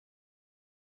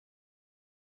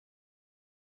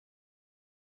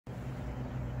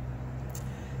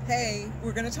Hey,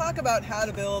 we're going to talk about how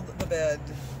to build the bed.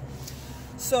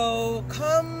 So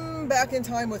come back in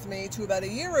time with me to about a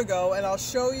year ago and I'll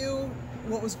show you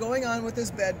what was going on with this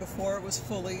bed before it was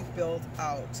fully built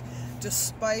out.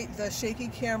 Despite the shaky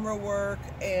camera work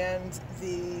and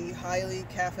the highly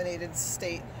caffeinated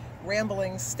state,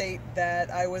 rambling state that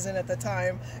I was in at the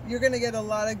time, you're going to get a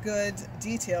lot of good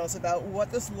details about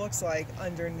what this looks like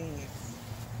underneath.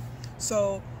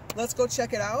 So let's go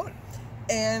check it out.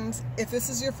 And if this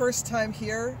is your first time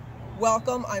here,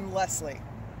 welcome. I'm Leslie.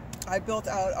 I built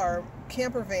out our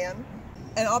camper van,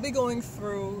 and I'll be going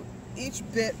through each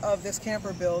bit of this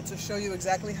camper build to show you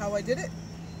exactly how I did it.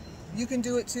 You can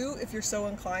do it too if you're so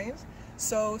inclined.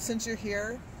 So since you're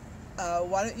here,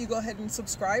 why don't you go ahead and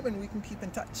subscribe and we can keep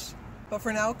in touch. But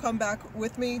for now, come back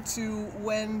with me to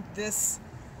when this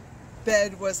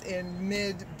bed was in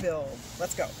mid-build.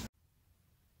 Let's go.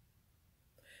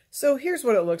 So here's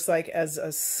what it looks like as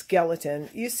a skeleton.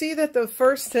 You see that the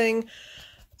first thing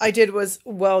I did was,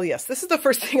 well, yes, this is the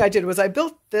first thing I did was I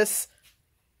built this.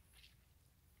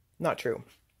 Not true.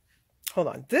 Hold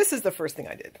on. This is the first thing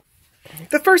I did.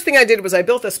 The first thing I did was I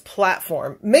built this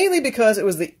platform, mainly because it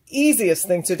was the easiest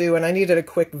thing to do and I needed a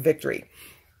quick victory.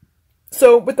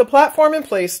 So with the platform in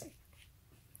place,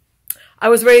 I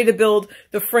was ready to build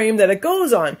the frame that it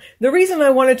goes on. The reason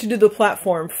I wanted to do the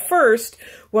platform first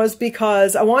was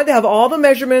because I wanted to have all the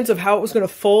measurements of how it was going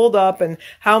to fold up and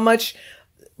how much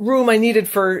room I needed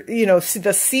for,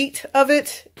 the seat of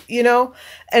it,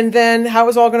 and then how it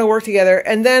was all going to work together.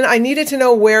 And then I needed to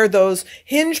know where those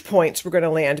hinge points were going to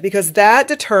land because that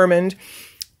determined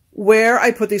where I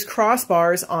put these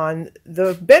crossbars on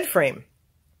the bed frame.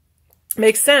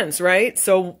 Makes sense, right?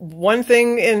 So one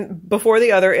thing before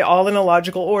the other, all in a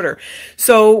logical order.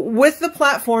 So with the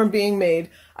platform being made,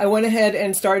 I went ahead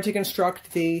and started to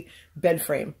construct the bed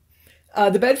frame.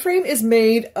 The bed frame is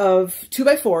made of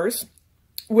 2x4s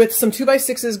with some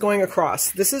 2x6s going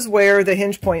across. This is where the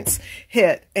hinge points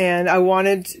hit, and I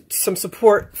wanted some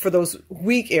support for those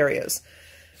weak areas.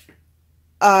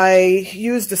 I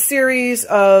used a series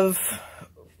of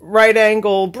right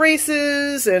angle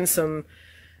braces and some,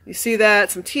 you see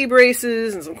that, some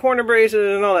T-braces and some corner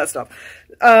braces and all that stuff.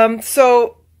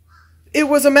 So it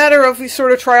was a matter of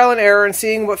sort of trial and error and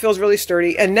seeing what feels really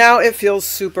sturdy, and now it feels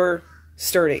super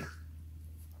sturdy.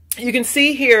 You can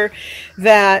see here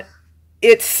that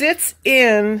it sits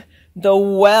in the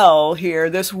well here,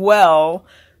 this well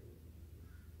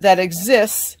that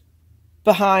exists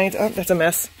behind, oh, that's a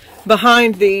mess,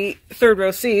 behind the third row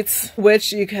seats,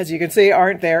 which, as you can see,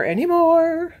 aren't there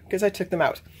anymore because I took them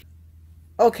out.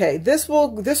 Okay, this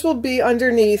will be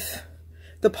underneath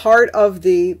the part of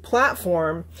the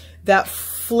platform that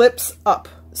flips up.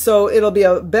 So it'll be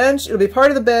a bench, it'll be part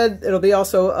of the bed, it'll be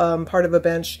also part of a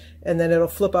bench, and then it'll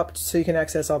flip up so you can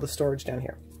access all the storage down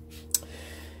here.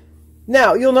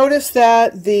 Now, you'll notice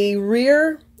that the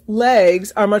rear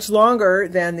legs are much longer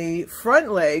than the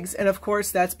front legs, and of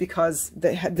course that's because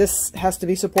this has to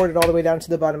be supported all the way down to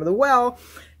the bottom of the well,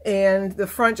 and the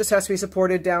front just has to be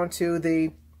supported down to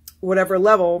the whatever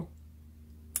level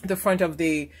the front of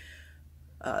the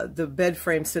bed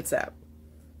frame sits at.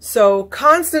 So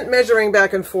constant measuring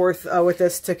back and forth with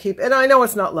this to keep, and I know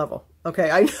it's not level.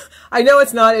 Okay, I know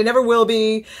it's not. It never will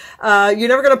be. You're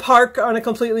never going to park on a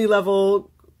completely level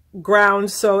ground,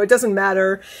 so it doesn't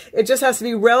matter. It just has to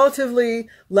be relatively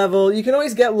level. You can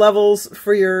always get levels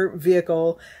for your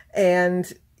vehicle,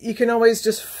 and you can always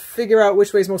just figure out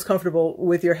which way is most comfortable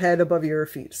with your head above your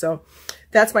feet. So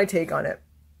that's my take on it.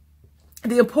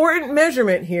 The important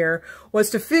measurement here was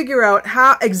to figure out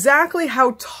exactly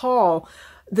how tall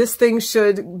this thing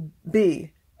should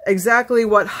be, exactly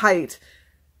what height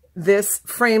this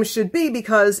frame should be,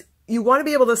 because you want to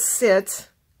be able to sit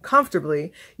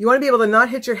comfortably. You want to be able to not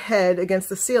hit your head against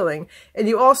the ceiling. And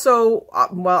you also,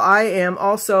 well, I am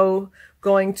also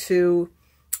going to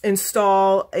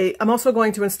install a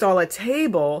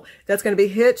table that's going to be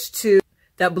hitched to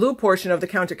that blue portion of the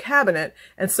counter cabinet.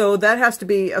 And so that has to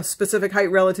be a specific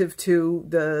height relative to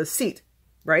the seat,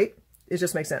 right? It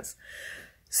just makes sense.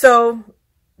 So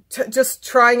just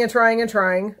trying and trying and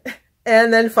trying.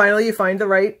 And then finally you find the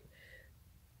right,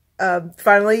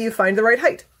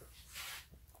 height.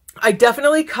 I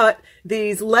definitely cut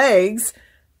these legs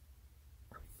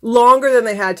longer than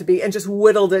they had to be and just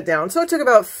whittled it down. So it took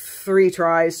about 3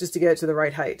 tries just to get it to the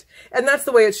right height. And that's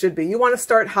the way it should be. You want to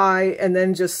start high and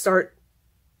then just start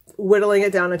whittling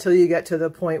it down until you get to the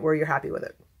point where you're happy with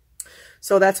it.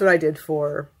 So that's what I did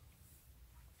for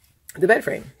the bed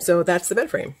frame. So that's the bed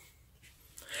frame.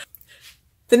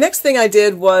 The next thing I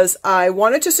did was I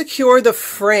wanted to secure the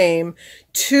frame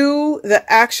to the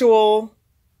actual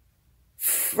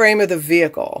frame of the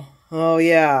vehicle. Oh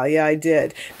yeah, I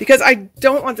did. Because I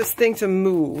don't want this thing to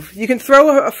move. You can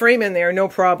throw a frame in there, no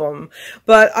problem.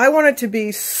 But I want it to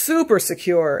be super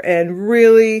secure and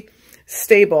really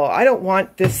stable. I don't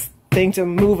want this thing to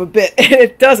move a bit, and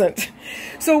it doesn't.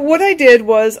 So what I did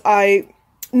was I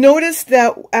noticed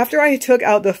that after I took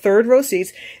out the third row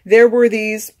seats, there were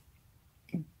these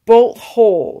bolt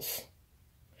holes.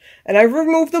 And I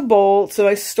removed the bolts, and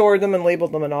I stored them and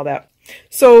labeled them and all that.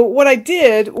 So what I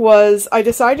did was I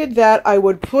decided that I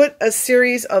would put a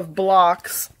series of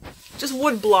blocks, just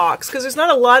wood blocks, because there's not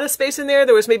a lot of space in there.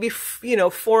 There was maybe,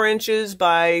 4 inches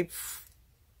by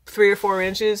 3 or 4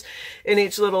 inches in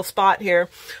each little spot here.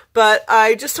 But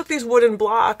I just took these wooden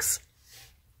blocks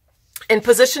and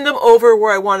positioned them over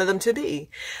where I wanted them to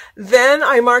be. Then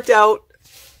I marked out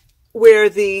where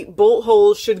the bolt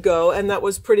holes should go, and that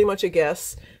was pretty much a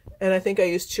guess. And I think I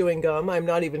used chewing gum, I'm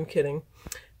not even kidding,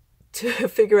 to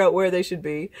figure out where they should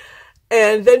be.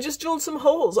 And then just drilled some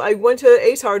holes. I went to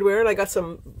Ace Hardware and I got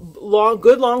some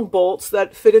good long bolts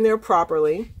that fit in there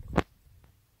properly.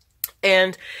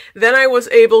 And then I was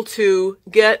able to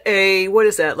get a, what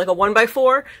is that, like a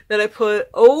 1x4 that I put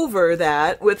over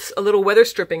that with a little weather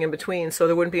stripping in between so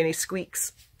there wouldn't be any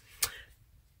squeaks.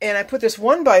 And I put this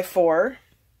 1x4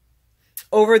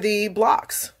 over the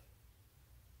blocks.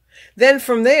 Then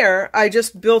from there, I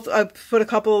put a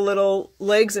couple of little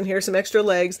legs in here, some extra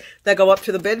legs that go up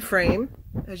to the bed frame,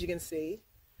 as you can see.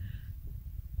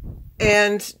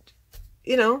 And,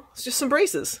 it's just some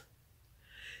braces.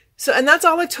 So, and that's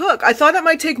all it took. I thought it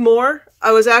might take more.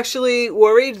 I was actually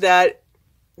worried that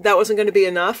that wasn't going to be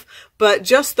enough, but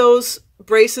just those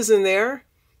braces in there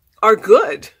are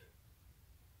good.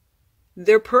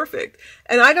 They're perfect.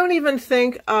 And I don't even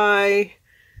think I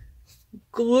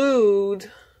glued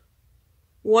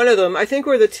one of them. I think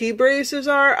where the T-braces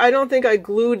are, I don't think I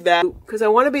glued that because I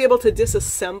want to be able to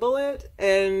disassemble it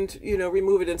and,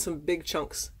 remove it in some big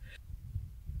chunks.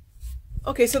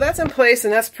 Okay, so that's in place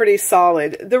and that's pretty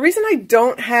solid. The reason I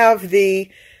don't have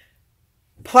the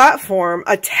platform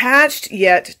attached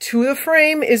yet to the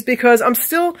frame is because I'm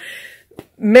still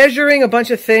measuring a bunch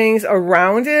of things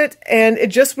around it and it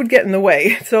just would get in the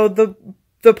way. So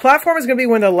the platform is going to be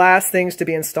one of the last things to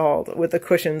be installed with the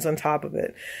cushions on top of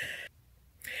it.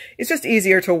 It's just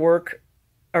easier to work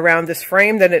around this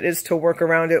frame than it is to work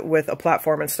around it with a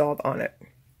platform installed on it.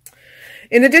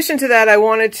 In addition to that, I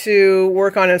wanted to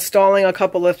work on installing a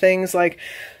couple of things. Like,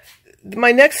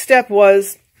 my next step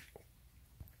was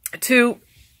to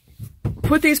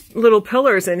put these little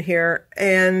pillars in here,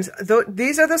 and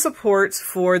these are the supports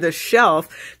for the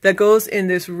shelf that goes in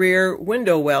this rear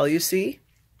window well, you see?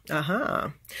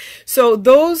 So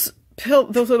those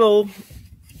little,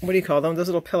 what do you call them? Those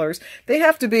little pillars, they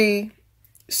have to be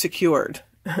secured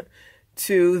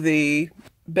to the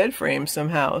bed frame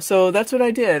somehow. So that's what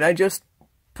I did. I just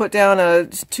put down a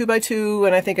 2x2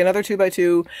 and I think another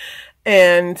 2x2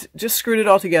 and just screwed it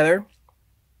all together.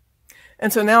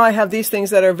 And so now I have these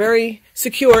things that are very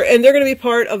secure and they're going to be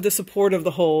part of the support of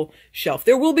the whole shelf.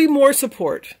 There will be more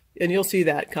support and you'll see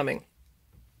that coming.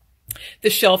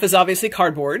 This shelf is obviously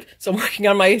cardboard, so I'm working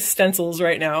on my stencils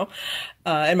right now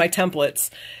and my templates.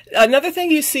 Another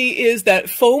thing you see is that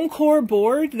foam core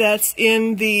board that's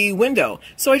in the window.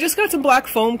 So I just got some black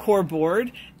foam core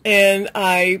board and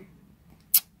I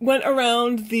went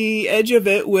around the edge of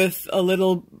it with a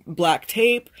little black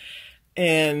tape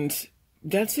and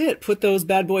that's it. Put those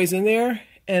bad boys in there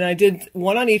and I did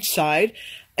one on each side.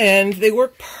 And they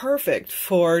work perfect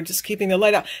for just keeping the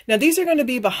light out. Now, these are going to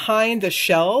be behind the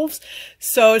shelves,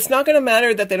 so it's not going to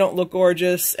matter that they don't look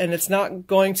gorgeous, and it's not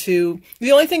going to...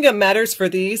 The only thing that matters for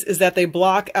these is that they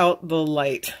block out the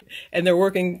light, and they're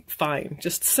working fine.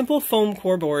 Just simple foam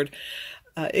core board.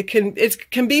 It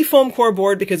can be foam core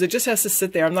board because it just has to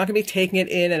sit there. I'm not going to be taking it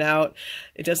in and out.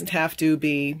 It doesn't have to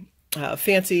be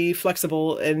fancy,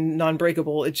 flexible, and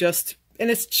non-breakable.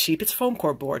 And it's cheap. It's foam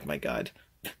core board, my God.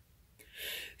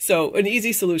 So an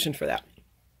easy solution for that.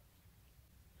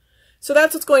 So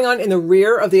that's what's going on in the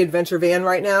rear of the adventure van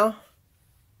right now.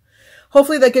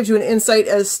 Hopefully that gives you an insight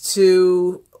as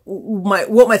to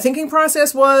what my thinking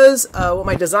process was, what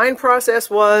my design process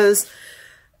was.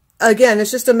 Again, it's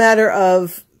just a matter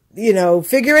of,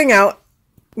 figuring out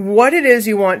what it is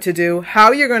you want to do,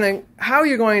 how you're going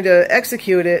to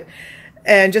execute it,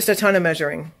 and just a ton of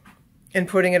measuring and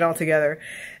putting it all together.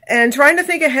 And trying to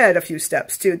think ahead a few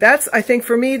steps too. I think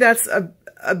for me, that's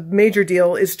a major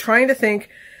deal, is trying to think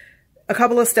a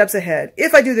couple of steps ahead.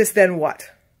 If I do this, then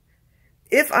what?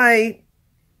 If I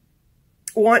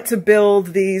want to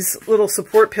build these little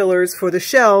support pillars for the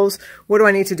shelves, what do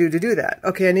I need to do that?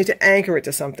 Okay, I need to anchor it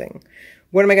to something.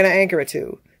 What am I going to anchor it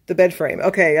to? The bed frame.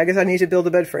 Okay, I guess I need to build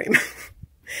a bed frame.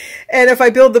 And if I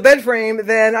build the bed frame,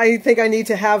 then I think I need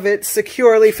to have it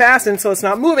securely fastened so it's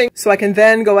not moving, so I can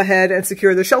then go ahead and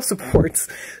secure the shelf supports.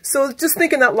 So just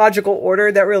think in that logical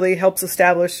order. That really helps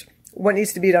establish what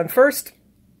needs to be done first.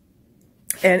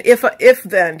 And if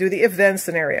then, do the if-then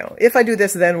scenario. If I do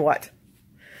this, then what?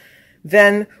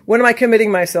 Then what am I committing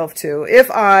myself to?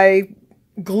 If I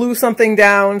glue something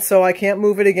down so I can't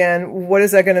move it again, what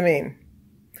is that going to mean?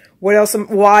 What else?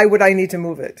 Why would I need to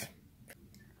move it?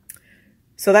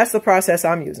 So that's the process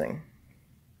I'm using.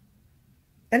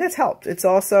 And it's helped. It's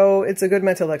a good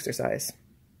mental exercise.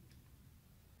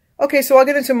 Okay, so I'll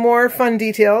get into more fun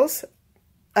details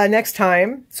next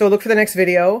time. So look for the next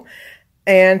video.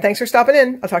 And thanks for stopping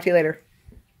in. I'll talk to you later.